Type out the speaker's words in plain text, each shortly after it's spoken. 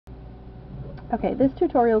Okay, this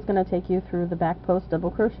tutorial is going to take you through the back post double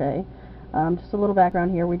crochet. Just a little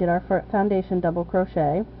background here, we did our foundation double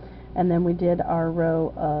crochet, and then we did our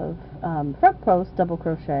row of front post double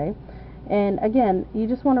crochet. And again, you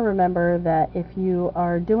just want to remember that if you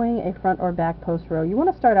are doing a front or back post row, you want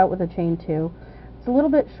to start out with a chain 2. It's a little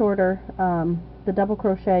bit shorter. The double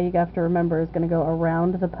crochet, you have to remember, is going to go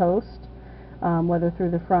around the post, whether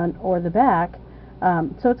through the front or the back,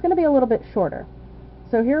 so it's going to be a little bit shorter.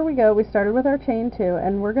 So here we go, we started with our chain 2,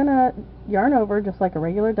 and we're going to yarn over just like a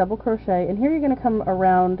regular double crochet, and here you're going to come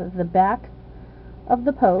around the back of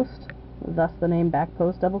the post, thus the name back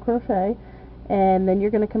post double crochet, and then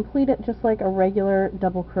you're going to complete it just like a regular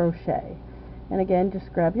double crochet. And again,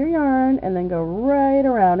 just grab your yarn and then go right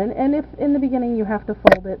around, and if in the beginning you have to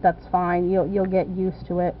fold it, that's fine, you'll get used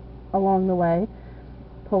to it along the way.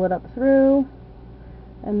 Pull it up through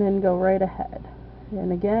and then go right ahead.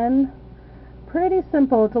 And again, pretty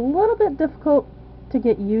simple. It's a little bit difficult to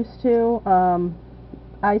get used to.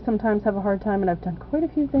 I sometimes have a hard time, and I've done quite a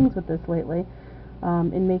few things with this lately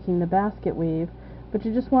in making the basket weave, but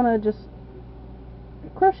you just want to just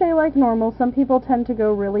crochet like normal. Some people tend to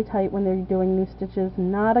go really tight when they're doing new stitches.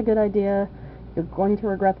 Not a good idea. You're going to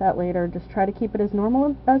regret that later. Just try to keep it as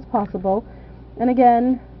normal as possible. And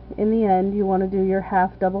again, in the end, you want to do your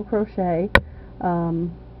half double crochet,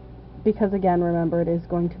 because again, remember, it is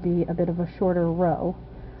going to be a bit of a shorter row.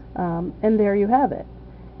 And there you have it.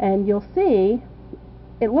 And you'll see,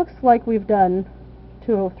 it looks like we've done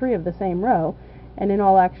 2 or 3 of the same row, and in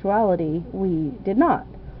all actuality, we did not.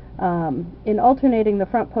 In alternating the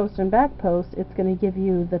front post and back post, it's going to give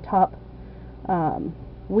you the top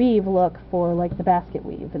weave look for like the basket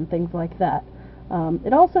weave and things like that.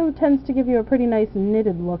 It also tends to give you a pretty nice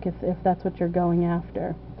knitted look if that's what you're going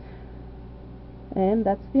after. And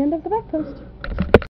that's the end of the back post.